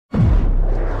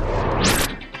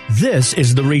This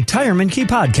is the Retirement Key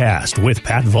Podcast with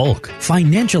Pat Volk,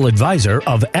 financial advisor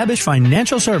of Abich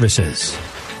Financial Services.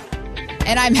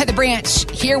 And I'm Heather Branch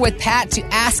here with Pat to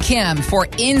ask him for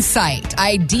insight,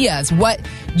 ideas, what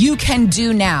you can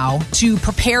do now to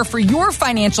prepare for your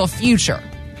financial future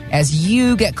as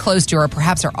you get close to or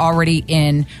perhaps are already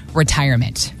in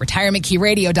retirement.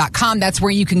 RetirementKeyRadio.com. That's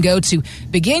where you can go to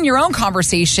begin your own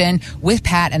conversation with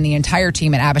Pat and the entire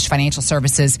team at Abich Financial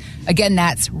Services. Again,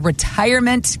 that's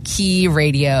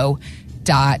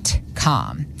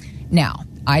RetirementKeyRadio.com. Now,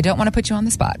 I don't want to put you on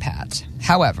the spot, Pat.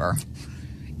 However,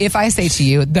 if I say to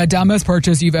you, the dumbest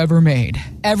purchase you've ever made,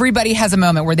 everybody has a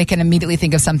moment where they can immediately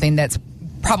think of something that's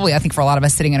probably, I think, for a lot of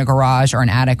us, sitting in a garage or an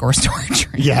attic or a storage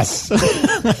room. Yes.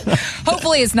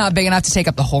 Hopefully it's not big enough to take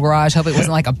up the whole garage. Hopefully it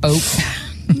wasn't like a boat.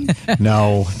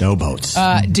 No boats.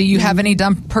 Do you have any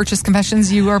dumb purchase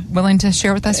confessions you are willing to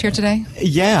share with us here today?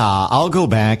 Yeah, I'll go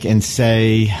back and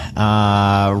say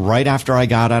right after I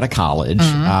got out of college,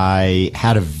 I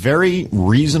had a very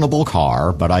reasonable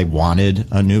car, but I wanted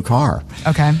a new car.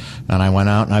 Okay. And I went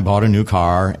out and I bought a new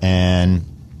car, and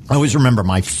I always remember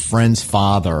my friend's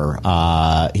father,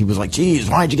 he was like, geez,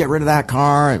 why'd you get rid of that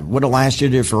car? It would have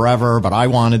lasted you forever, but I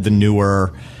wanted the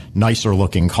newer, nicer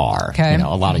looking car. Okay. You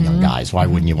know, a lot of young guys. Why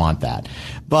wouldn't you want that?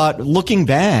 But looking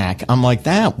back, I'm like,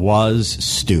 that was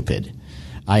stupid.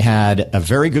 I had a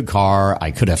very good car.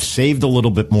 I could have saved a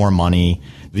little bit more money.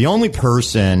 The only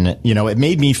person, you know, it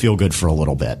made me feel good for a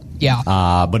little bit. Yeah.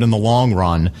 But in the long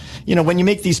run, you know, when you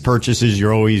make these purchases,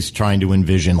 you're always trying to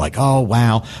envision like, oh,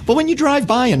 wow. But when you drive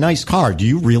by a nice car, do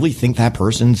you really think that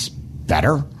person's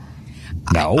better?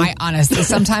 No. I honestly,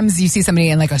 sometimes you see somebody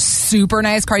in like a super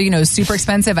nice car, you know, super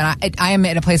expensive, and I am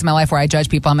at a place in my life where I judge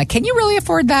people. I'm like, can you really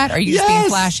afford that? Or are you just being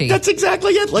flashy? That's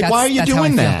exactly it. Like, why are you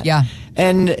doing that? Yeah.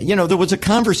 And, you know, there was a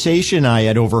conversation I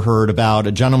had overheard about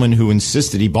a gentleman who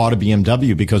insisted he bought a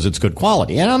BMW because it's good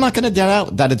quality. And I'm not going to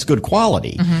doubt that it's good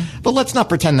quality. But let's not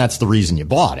pretend that's the reason you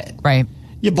bought it. Right.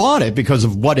 You bought it because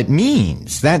of what it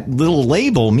means. That little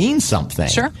label means something.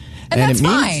 Sure. And that's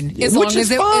fine. As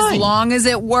long as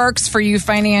it works for you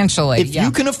financially. If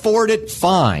you can afford it,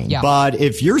 fine. Yeah. But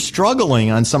if you're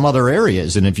struggling on some other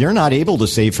areas, and if you're not able to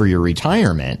save for your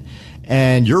retirement,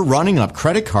 and you're running up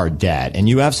credit card debt, and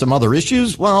you have some other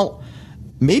issues, well,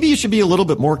 maybe you should be a little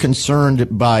bit more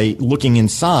concerned by looking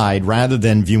inside rather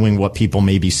than viewing what people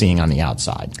may be seeing on the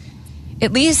outside.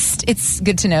 At least it's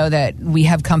good to know that we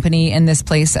have company in this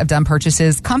place of dumb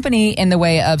purchases, company in the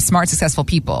way of smart, successful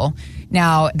people.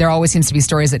 Now, there always seems to be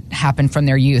stories that happen from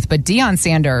their youth, but Deion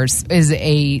Sanders is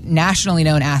a nationally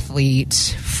known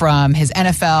athlete from his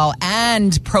NFL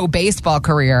and pro baseball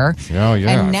career. Oh,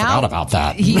 yeah. And now, I forgot about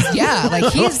that. He's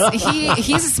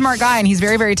a smart guy, and he's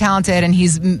very, very talented, and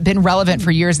he's been relevant for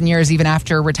years and years, even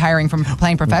after retiring from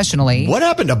playing professionally. What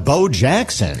happened to Bo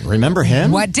Jackson? Remember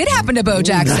him? What did happen to Bo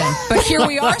Jackson? But here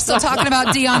we are still talking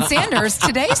about Deion Sanders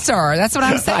today, sir. That's what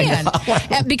I'm saying.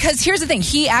 Because here's the thing.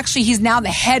 He's now the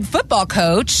head football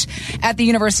coach at the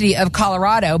University of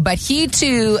Colorado, but he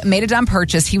too made a dumb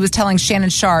purchase. He was telling Shannon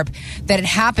Sharp that it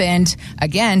happened,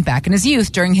 again, back in his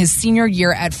youth during his senior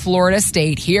year at Florida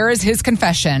State. Here is his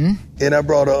confession. And I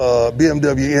brought a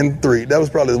BMW N3. That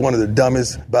was probably one of the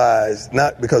dumbest buys,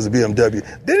 not because of BMW.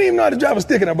 Didn't even know how to drive a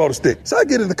stick, and I bought a stick. So I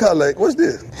get in the car like, what's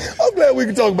this? I'm glad we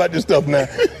can talk about this stuff now.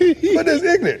 But it's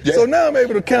ignorant. Yeah. So now I'm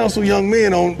able to counsel young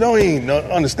men on don't even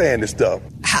understand this stuff.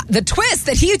 The twist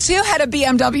that he too had a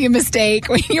BMW mistake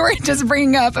when you were just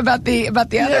bringing up about the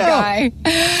other guy.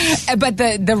 But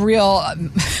the real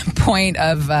point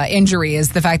of injury is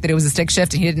the fact that it was a stick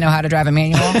shift and he didn't know how to drive a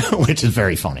manual. Which is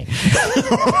very funny.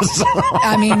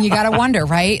 I mean, you got to wonder,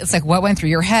 right? It's like, what went through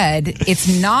your head?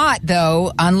 It's not,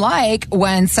 though, unlike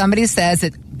when somebody says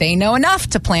that they know enough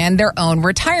to plan their own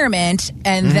retirement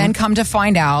and then come to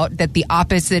find out that the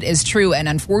opposite is true. And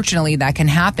unfortunately, that can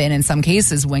happen in some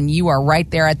cases when you are right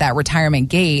there at that retirement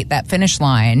gate, that finish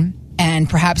line, and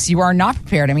perhaps you are not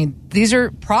prepared. I mean, these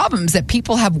are problems that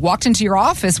people have walked into your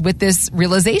office with this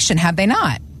realization, have they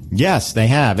not? Yes, they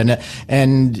have.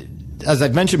 And as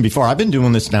I've mentioned before, I've been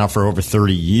doing this now for over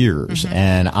 30 years,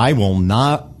 and I will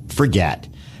not forget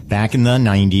back in the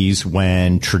 90s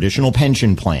when traditional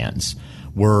pension plans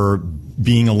were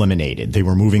being eliminated. They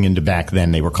were moving into, back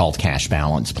then, they were called cash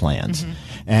balance plans.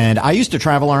 And I used to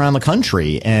travel around the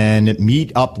country and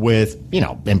meet up with,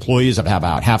 employees of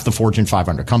about half the Fortune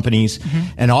 500 companies.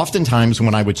 And oftentimes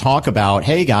when I would talk about,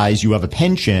 hey guys, you have a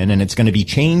pension and it's going to be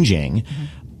changing,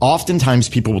 oftentimes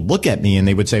people would look at me and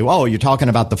they would say, oh, you're talking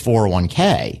about the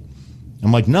 401k.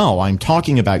 I'm like, no, I'm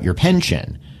talking about your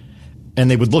pension. And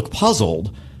they would look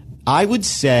puzzled. I would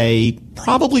say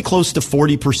probably close to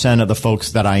 40% of the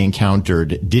folks that I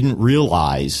encountered didn't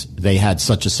realize they had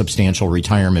such a substantial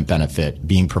retirement benefit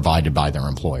being provided by their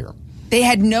employer. They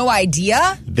had no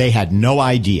idea? They had no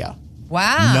idea.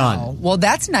 Wow. None. Well,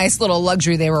 that's a nice little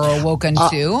luxury they were awoken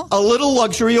to. A little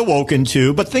luxury awoken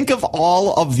to, but think of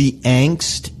all of the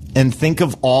angst and think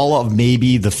of all of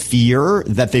maybe the fear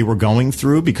that they were going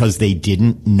through because they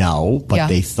didn't know, but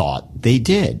they thought they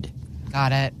did.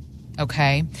 Got it.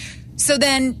 Okay. So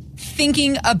then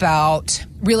thinking about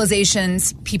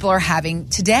realizations people are having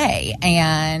today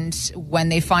and when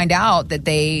they find out that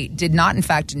they did not, in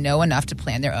fact, know enough to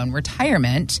plan their own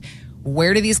retirement,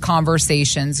 where do these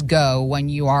conversations go when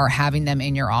you are having them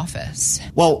in your office?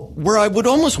 Well, where I would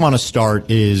almost want to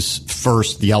start is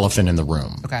first the elephant in the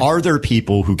room. Okay. Are there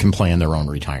people who can plan their own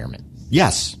retirement?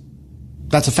 Yes.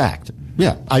 That's a fact.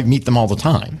 Yeah. I meet them all the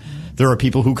time. There are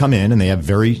people who come in and they have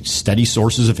very steady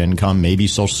sources of income, maybe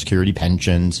Social Security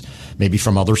pensions, maybe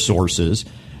from other sources.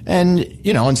 And,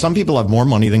 you know, and some people have more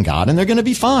money than God and they're going to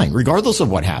be fine. Regardless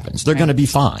of what happens, they're going to be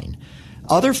fine.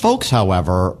 Other folks,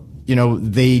 however, you know,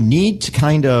 they need to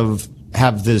kind of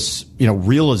have this, you know,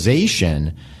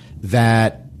 realization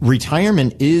that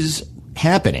retirement is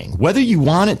happening. Whether you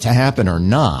want it to happen or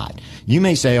not, you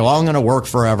may say, oh, I'm going to work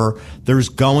forever. There's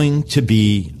going to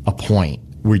be a point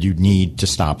where you need to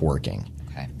stop working.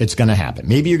 Okay. It's going to happen.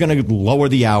 Maybe you're going to lower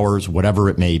the hours, whatever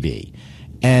it may be.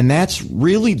 And that's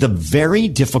really the very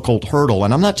difficult hurdle.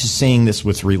 And I'm not just saying this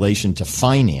with relation to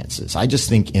finances. I just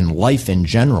think in life in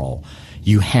general,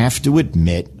 you have to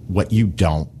admit what you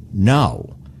don't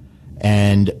know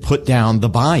and put down the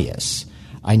bias.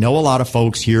 I know a lot of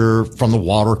folks here from the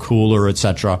water cooler,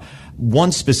 etc.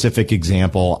 One specific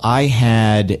example, I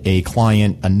had a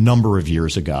client a number of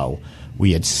years ago.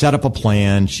 We had set up a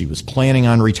plan. She was planning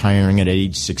on retiring at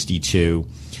age 62.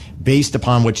 Based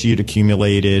upon what she had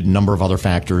accumulated, a number of other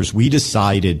factors, we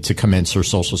decided to commence her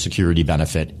Social Security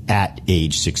benefit at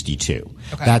age 62.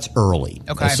 Okay. That's early.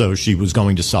 Okay. So she was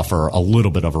going to suffer a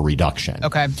little bit of a reduction.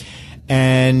 Okay.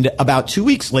 And about 2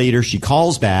 weeks later, she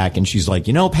calls back and she's like,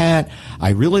 you know, Pat, I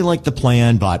really like the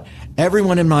plan, but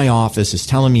everyone in my office is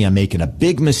telling me I'm making a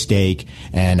big mistake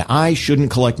and I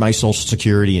shouldn't collect my Social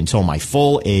Security until my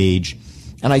full age.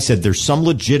 And I said, there's some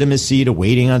legitimacy to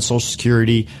waiting on Social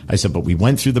Security. I said, but we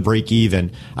went through the break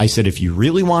even. I said, if you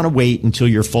really want to wait until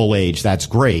your full age, that's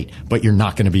great, but you're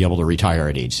not going to be able to retire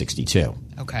at age 62.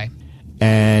 Okay.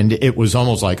 And it was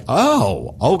almost like,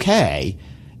 oh, okay.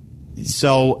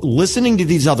 So listening to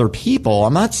these other people,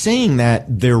 I'm not saying that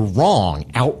they're wrong,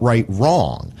 outright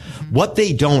wrong. Mm-hmm. What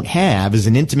they don't have is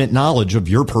an intimate knowledge of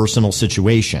your personal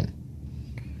situation.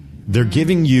 They're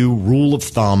giving you rule of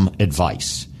thumb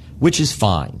advice, which is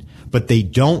fine, but they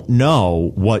don't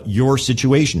know what your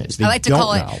situation is. They I like to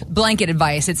call it blanket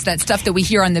advice. It's that stuff that we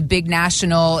hear on the big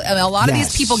national. I mean, a lot of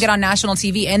these people get on national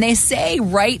TV and they say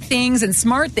right things and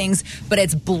smart things, but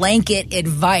it's blanket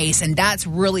advice. And that's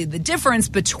really the difference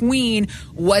between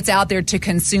what's out there to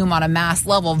consume on a mass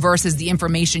level versus the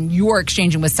information you're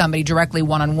exchanging with somebody directly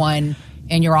one-on-one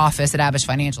in your office at Abich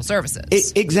Financial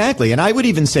Services. Exactly. And I would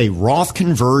even say Roth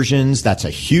conversions, that's a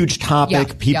huge topic.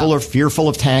 Yeah, People are fearful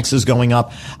of taxes going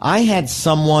up. I had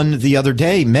someone the other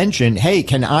day mention, hey,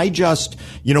 can I just,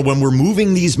 you know, when we're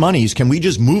moving these monies, can we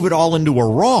just move it all into a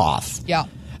Roth? Yeah.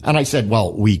 And I said,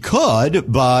 well, we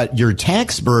could, but your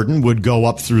tax burden would go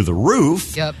up through the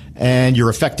roof. Yep. And your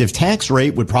effective tax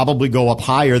rate would probably go up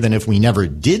higher than if we never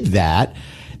did that.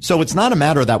 So it's not a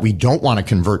matter that we don't want to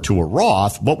convert to a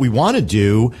Roth. What we want to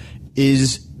do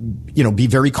is, you know, be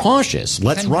very cautious.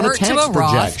 Let's run a tax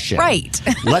projection. Right.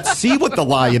 Let's see what the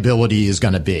liability is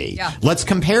going to be. Yeah. Let's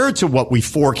compare it to what we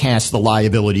forecast the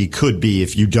liability could be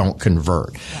if you don't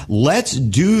convert. Yeah. Let's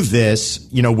do this,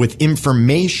 you know, with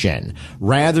information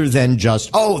rather than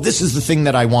just, oh, this is the thing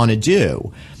that I want to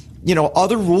do. You know,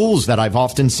 other rules that I've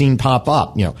often seen pop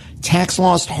up, you know, tax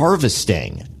loss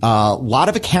harvesting. A lot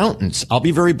of accountants, I'll be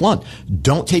very blunt,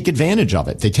 don't take advantage of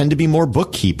it. They tend to be more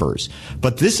bookkeepers.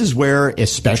 But this is where,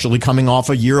 especially coming off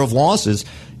a year of losses,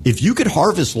 if you could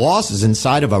harvest losses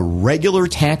inside of a regular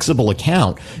taxable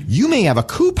account, you may have a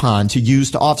coupon to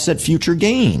use to offset future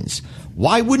gains.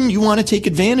 Why wouldn't you want to take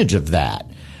advantage of that?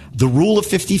 The rule of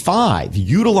 55,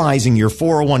 utilizing your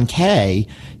 401k,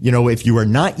 you know, if you are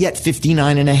not yet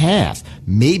 59 and a half,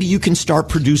 maybe you can start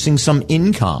producing some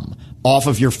income off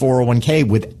of your 401k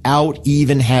without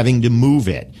even having to move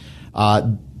it.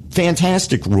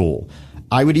 Fantastic rule.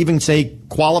 I would even say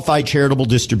qualified charitable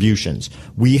distributions.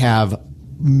 We have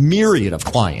myriad of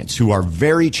clients who are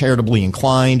very charitably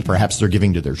inclined. Perhaps they're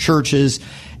giving to their churches.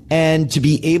 And to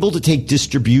be able to take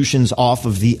distributions off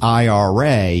of the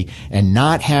IRA and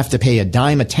not have to pay a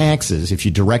dime of taxes if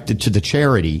you direct it to the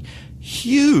charity,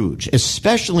 huge,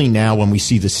 especially now when we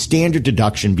see the standard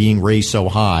deduction being raised so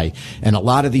high, and a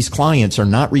lot of these clients are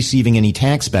not receiving any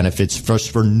tax benefits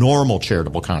for normal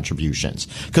charitable contributions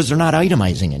because they're not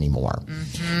itemizing anymore.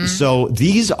 Mm-hmm. So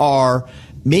these are,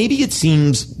 maybe it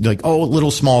seems like, oh,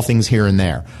 little small things here and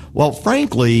there. Well,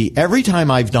 frankly, every time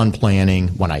I've done planning,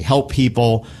 when I help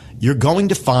people, you're going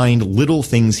to find little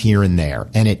things here and there,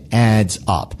 and it adds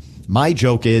up. My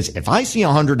joke is, if I see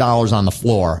 $100 on the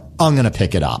floor, I'm going to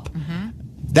pick it up. Mm-hmm.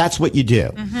 That's what you do.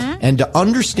 Mm-hmm. And to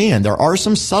understand, there are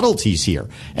some subtleties here.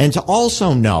 And to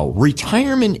also know,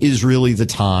 retirement is really the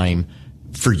time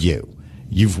for you.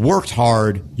 You've worked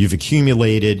hard. You've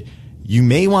accumulated. You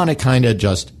may want to kind of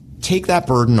just take that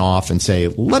burden off and say,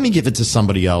 let me give it to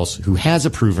somebody else who has a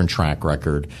proven track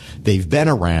record. They've been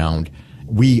around.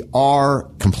 We are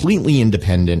completely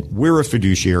independent. We're a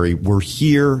fiduciary. We're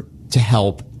here to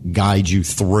help guide you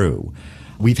through.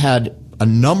 We've had a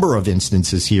number of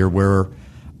instances here where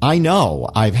I know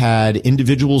I've had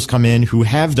individuals come in who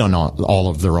have done all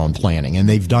of their own planning, and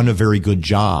they've done a very good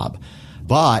job,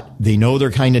 but they know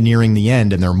they're kind of nearing the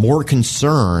end, and they're more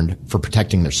concerned for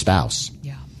protecting their spouse.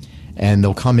 Yeah. And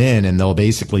they'll come in and they'll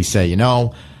basically say, you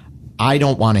know, I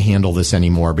don't want to handle this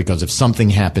anymore because if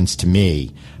something happens to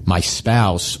me, my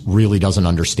spouse really doesn't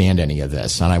understand any of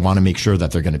this, and I want to make sure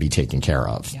that they're going to be taken care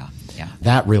of. Yeah. Yeah.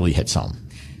 That really hits home.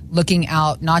 Looking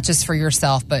out not just for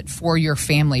yourself, but for your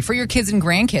family, for your kids and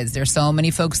grandkids. There's so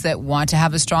many folks that want to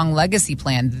have a strong legacy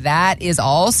plan. That is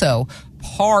also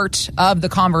part of the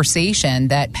conversation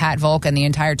that Pat Volk and the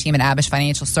entire team at Abich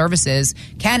Financial Services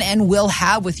can and will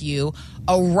have with you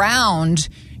around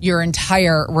your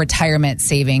entire retirement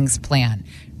savings plan.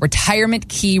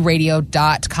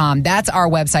 retirementkeyradio.com. That's our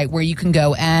website where you can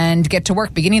go and get to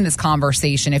work beginning this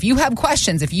conversation. If you have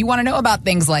questions, if you want to know about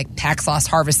things like tax loss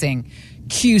harvesting,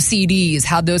 QCDs,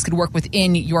 how those could work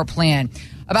within your plan,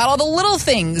 about all the little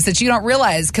things that you don't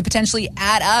realize could potentially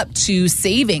add up to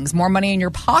savings, more money in your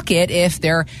pocket if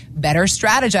they're better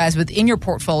strategized within your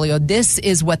portfolio. This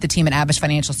is what the team at Abich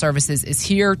Financial Services is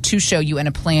here to show you in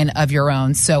a plan of your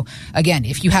own. So again,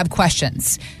 if you have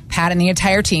questions, Pat and the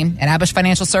entire team at Abich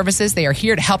Financial Services, they are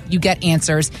here to help you get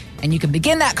answers, and you can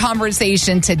begin that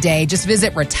conversation today. Just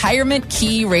visit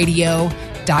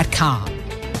retirementkeyradio.com.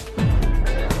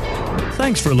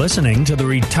 Thanks for listening to the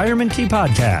Retirement Key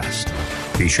Podcast.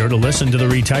 Be sure to listen to the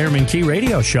Retirement Key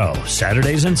Radio Show,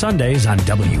 Saturdays and Sundays on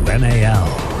WMAL.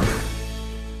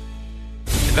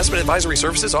 Investment advisory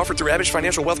services offered through Abich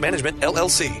Financial Wealth Management,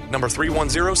 LLC, number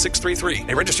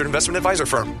 310633, a registered investment advisor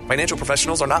firm. Financial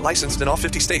professionals are not licensed in all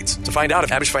 50 states. To find out if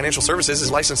Abich Financial Services is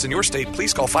licensed in your state,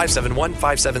 please call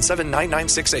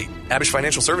 571-577-9968. Abich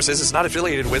Financial Services is not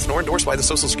affiliated with nor endorsed by the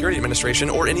Social Security Administration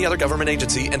or any other government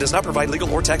agency and does not provide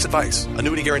legal or tax advice.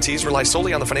 Annuity guarantees rely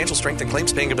solely on the financial strength and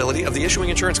claims-paying ability of the issuing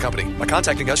insurance company. By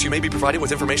contacting us, you may be provided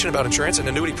with information about insurance and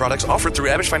annuity products offered through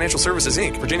Abich Financial Services,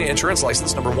 Inc., Virginia Insurance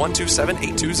License number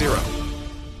 127820.